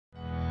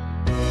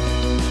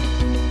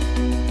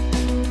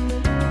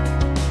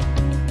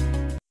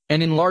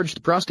An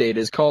enlarged prostate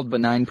is called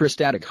benign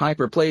prostatic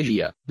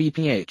hyperplasia,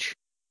 BPH.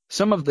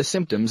 Some of the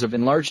symptoms of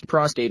enlarged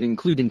prostate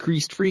include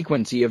increased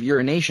frequency of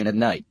urination at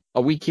night,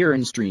 a weak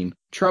urine stream,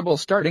 trouble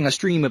starting a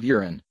stream of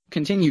urine,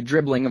 continued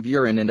dribbling of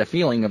urine, and a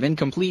feeling of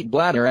incomplete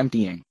bladder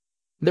emptying.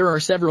 There are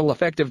several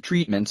effective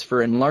treatments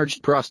for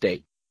enlarged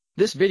prostate.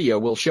 This video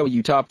will show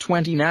you top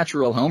 20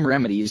 natural home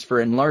remedies for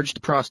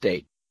enlarged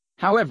prostate.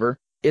 However,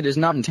 it is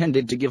not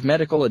intended to give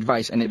medical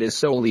advice and it is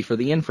solely for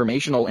the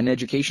informational and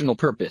educational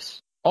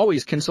purpose.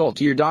 Always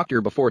consult your doctor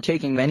before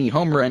taking any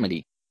home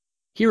remedy.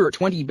 Here are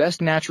 20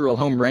 best natural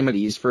home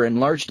remedies for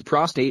enlarged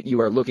prostate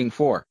you are looking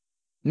for.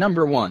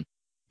 Number 1.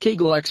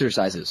 Kegel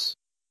exercises.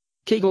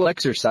 Kegel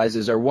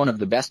exercises are one of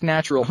the best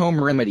natural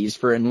home remedies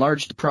for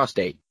enlarged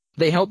prostate.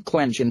 They help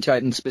clench and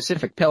tighten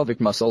specific pelvic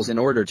muscles in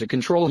order to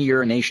control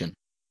urination.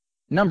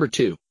 Number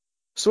 2.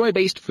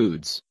 Soy-based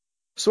foods.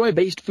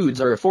 Soy-based foods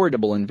are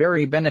affordable and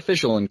very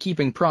beneficial in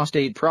keeping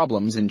prostate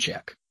problems in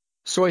check.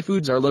 Soy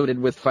foods are loaded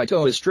with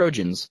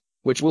phytoestrogens,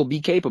 which will be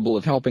capable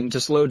of helping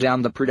to slow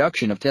down the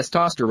production of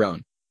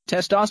testosterone.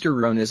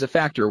 Testosterone is a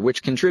factor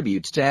which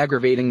contributes to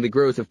aggravating the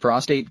growth of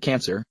prostate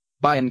cancer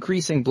by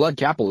increasing blood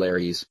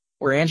capillaries,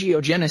 or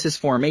angiogenesis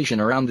formation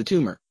around the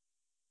tumor.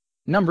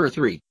 Number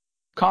 3.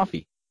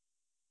 Coffee.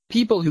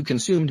 People who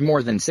consumed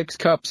more than 6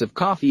 cups of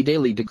coffee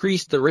daily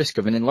decreased the risk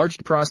of an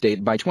enlarged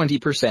prostate by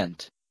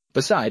 20%.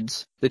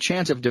 Besides, the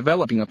chance of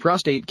developing a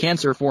prostate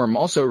cancer form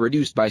also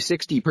reduced by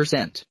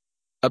 60%.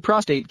 A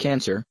prostate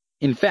cancer,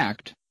 in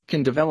fact,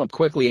 can develop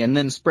quickly and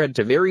then spread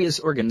to various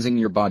organs in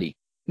your body.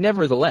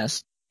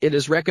 Nevertheless, it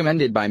is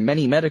recommended by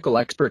many medical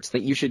experts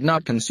that you should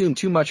not consume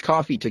too much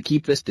coffee to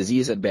keep this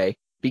disease at bay,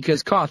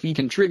 because coffee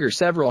can trigger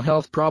several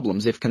health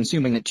problems if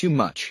consuming it too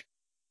much.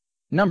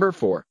 Number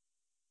 4.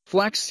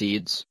 Flax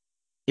seeds.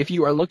 If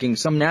you are looking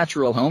some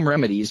natural home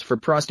remedies for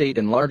prostate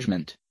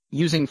enlargement,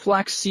 using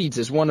flax seeds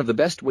is one of the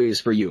best ways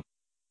for you.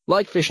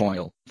 Like fish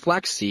oil,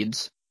 flax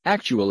seeds,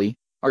 actually,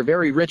 are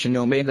very rich in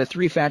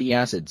omega-3 fatty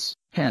acids.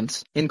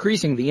 Hence,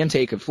 increasing the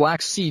intake of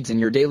flax seeds in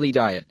your daily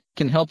diet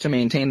can help to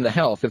maintain the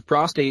health of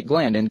prostate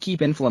gland and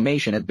keep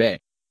inflammation at bay.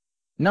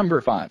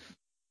 Number 5.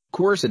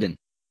 Quercetin.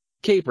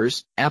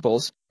 Capers,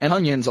 apples, and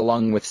onions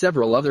along with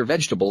several other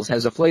vegetables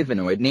has a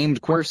flavonoid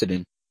named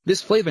quercetin.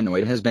 This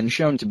flavonoid has been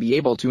shown to be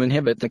able to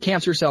inhibit the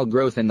cancer cell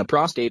growth in the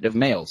prostate of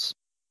males.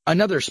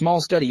 Another small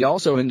study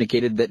also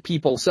indicated that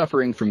people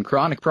suffering from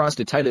chronic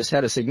prostatitis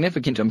had a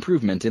significant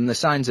improvement in the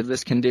signs of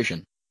this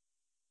condition.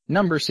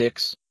 Number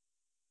 6.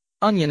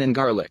 Onion and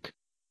garlic.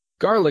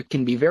 Garlic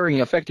can be very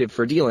effective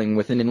for dealing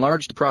with an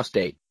enlarged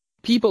prostate.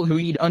 People who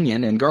eat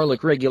onion and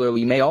garlic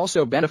regularly may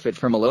also benefit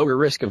from a lower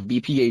risk of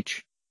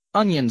BPH.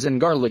 Onions and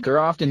garlic are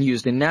often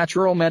used in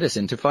natural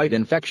medicine to fight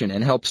infection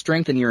and help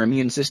strengthen your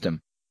immune system.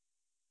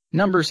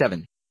 Number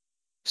 7.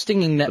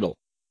 Stinging nettle.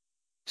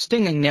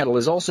 Stinging nettle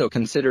is also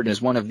considered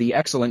as one of the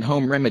excellent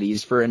home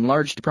remedies for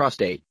enlarged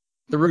prostate.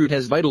 The root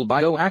has vital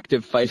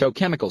bioactive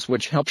phytochemicals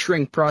which help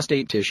shrink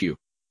prostate tissue.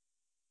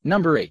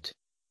 Number 8.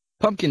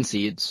 Pumpkin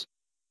seeds.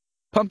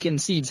 Pumpkin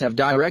seeds have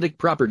diuretic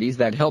properties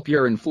that help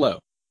urine flow.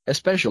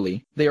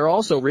 Especially, they are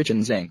also rich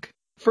in zinc.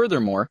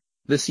 Furthermore,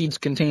 the seeds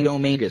contain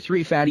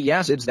omega-3 fatty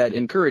acids that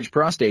encourage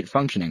prostate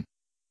functioning.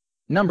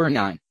 Number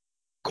 9.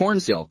 Corn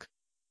silk.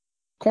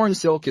 Corn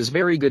silk is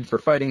very good for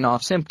fighting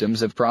off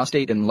symptoms of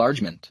prostate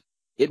enlargement.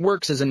 It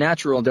works as a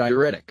natural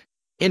diuretic.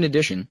 In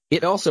addition,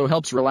 it also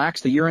helps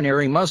relax the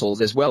urinary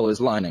muscles as well as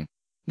lining.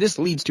 This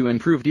leads to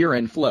improved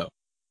urine flow.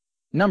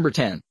 Number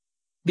 10.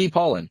 Bee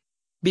pollen.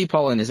 Bee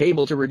pollen is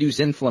able to reduce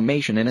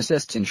inflammation and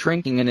assists in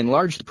shrinking an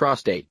enlarged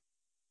prostate.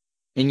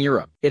 In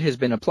Europe, it has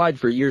been applied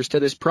for years to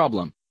this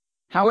problem.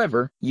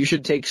 However, you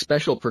should take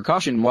special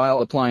precaution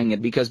while applying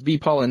it because bee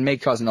pollen may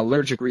cause an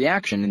allergic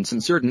reaction in some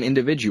certain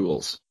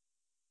individuals.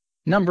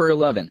 Number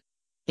 11.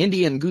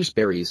 Indian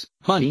gooseberries,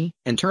 honey,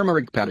 and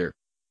turmeric powder.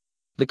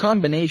 The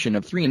combination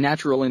of 3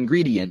 natural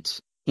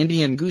ingredients,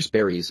 Indian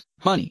gooseberries,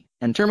 honey,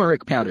 and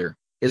turmeric powder,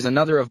 is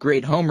another of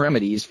great home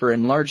remedies for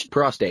enlarged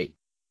prostate.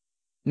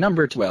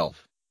 Number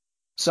 12.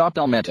 Saw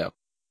palmetto.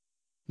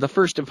 The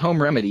first of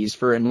home remedies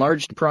for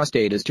enlarged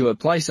prostate is to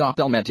apply saw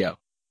palmetto.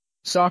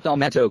 Saw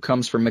palmetto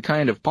comes from a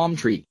kind of palm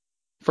tree.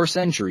 For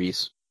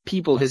centuries,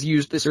 people has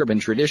used this herb in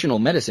traditional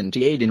medicine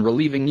to aid in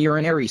relieving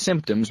urinary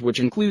symptoms which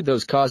include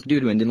those caused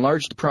due to an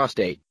enlarged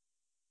prostate.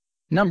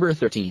 Number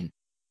 13.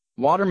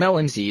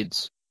 Watermelon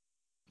seeds.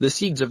 The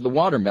seeds of the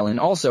watermelon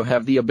also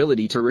have the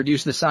ability to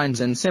reduce the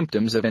signs and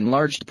symptoms of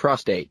enlarged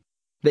prostate.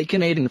 They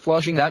can aid in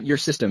flushing out your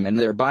system and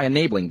thereby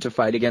enabling to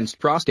fight against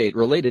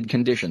prostate-related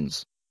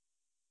conditions.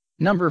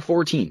 Number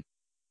 14.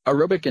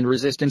 Aerobic and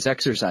resistance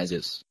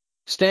exercises.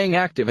 Staying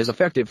active is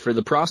effective for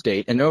the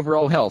prostate and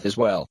overall health as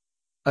well.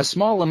 A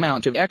small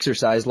amount of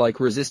exercise like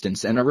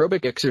resistance and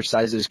aerobic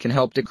exercises can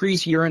help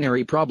decrease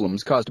urinary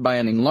problems caused by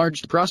an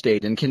enlarged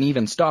prostate and can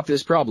even stop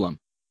this problem.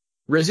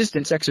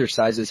 Resistance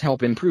exercises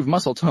help improve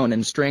muscle tone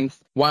and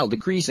strength, while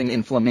decreasing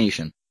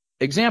inflammation.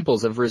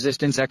 Examples of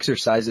resistance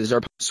exercises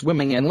are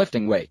swimming and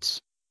lifting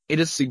weights. It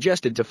is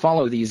suggested to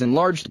follow these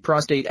enlarged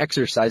prostate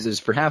exercises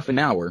for half an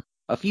hour,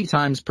 a few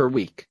times per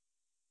week.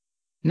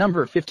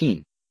 Number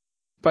 15.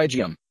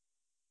 Pygium.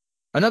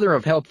 Another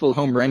of helpful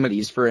home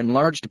remedies for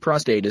enlarged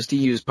prostate is to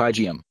use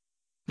pygium.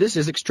 This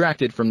is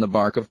extracted from the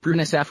bark of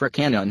Prunus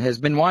africana and has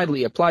been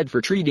widely applied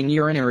for treating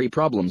urinary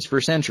problems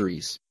for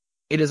centuries.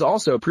 It is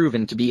also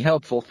proven to be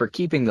helpful for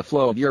keeping the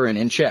flow of urine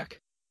in check.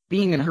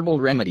 Being an herbal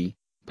remedy,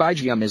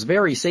 pygium is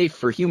very safe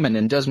for human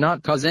and does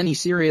not cause any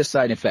serious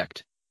side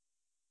effect.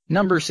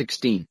 Number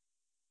 16.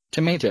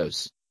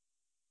 Tomatoes.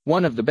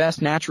 One of the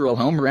best natural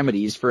home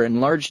remedies for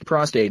enlarged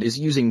prostate is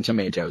using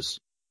tomatoes.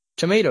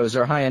 Tomatoes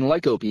are high in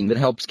lycopene that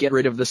helps get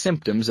rid of the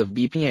symptoms of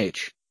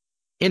BPH.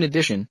 In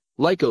addition,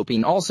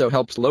 lycopene also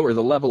helps lower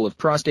the level of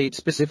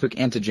prostate-specific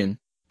antigen,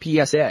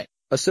 PSA,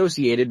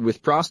 associated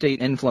with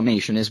prostate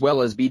inflammation as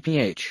well as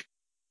BPH.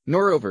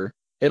 Moreover,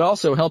 it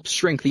also helps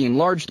shrink the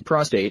enlarged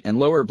prostate and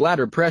lower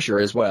bladder pressure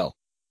as well.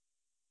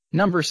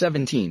 Number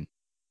 17.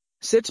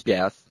 Sitz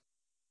bath.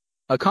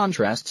 A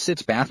contrast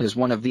sitz bath is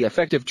one of the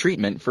effective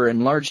treatment for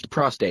enlarged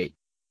prostate.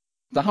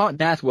 The hot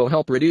bath will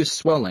help reduce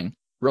swelling,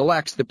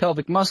 relax the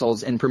pelvic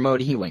muscles and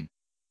promote healing.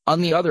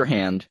 On the other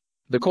hand,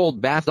 the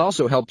cold bath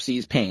also helps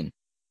ease pain.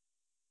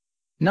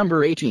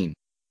 Number 18.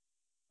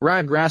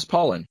 Ryegrass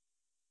pollen.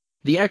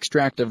 The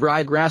extract of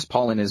ryegrass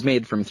pollen is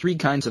made from 3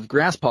 kinds of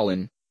grass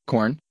pollen: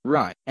 corn,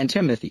 rye, and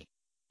timothy.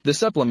 The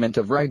supplement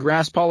of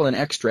ryegrass pollen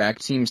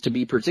extract seems to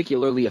be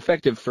particularly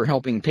effective for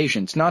helping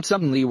patients not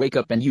suddenly wake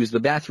up and use the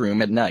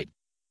bathroom at night.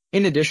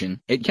 In addition,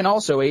 it can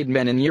also aid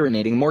men in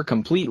urinating more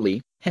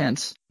completely,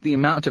 hence, the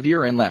amount of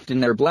urine left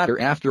in their bladder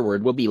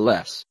afterward will be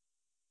less.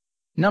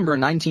 Number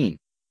 19.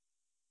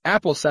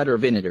 Apple cider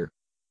vinegar.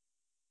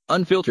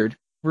 Unfiltered,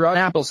 raw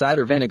apple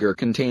cider vinegar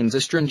contains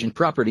astringent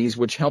properties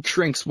which help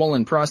shrink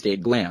swollen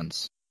prostate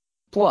glands.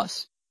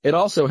 Plus, it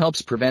also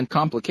helps prevent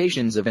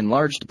complications of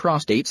enlarged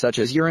prostate such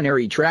as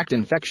urinary tract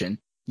infection,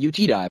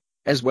 UTI,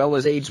 as well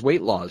as aids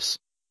weight loss.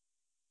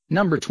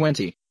 Number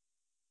 20.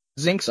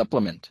 Zinc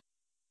supplement.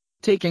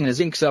 Taking a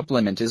zinc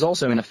supplement is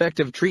also an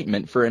effective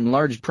treatment for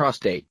enlarged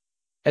prostate.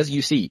 As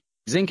you see,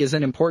 zinc is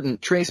an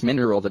important trace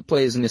mineral that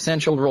plays an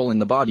essential role in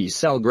the body's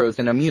cell growth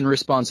and immune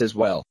response as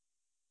well.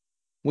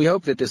 We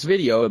hope that this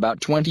video about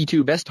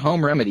 22 best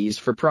home remedies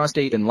for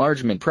prostate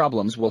enlargement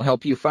problems will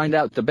help you find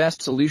out the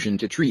best solution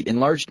to treat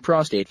enlarged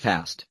prostate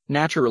fast,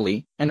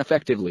 naturally, and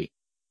effectively.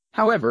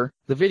 However,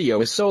 the video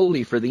is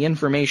solely for the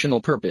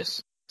informational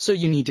purpose, so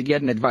you need to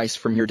get an advice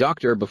from your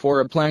doctor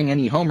before applying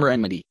any home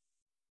remedy.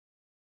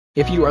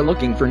 If you are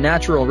looking for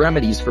natural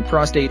remedies for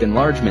prostate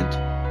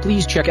enlargement,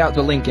 please check out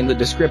the link in the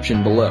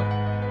description below.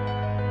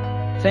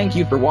 Thank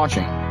you for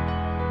watching.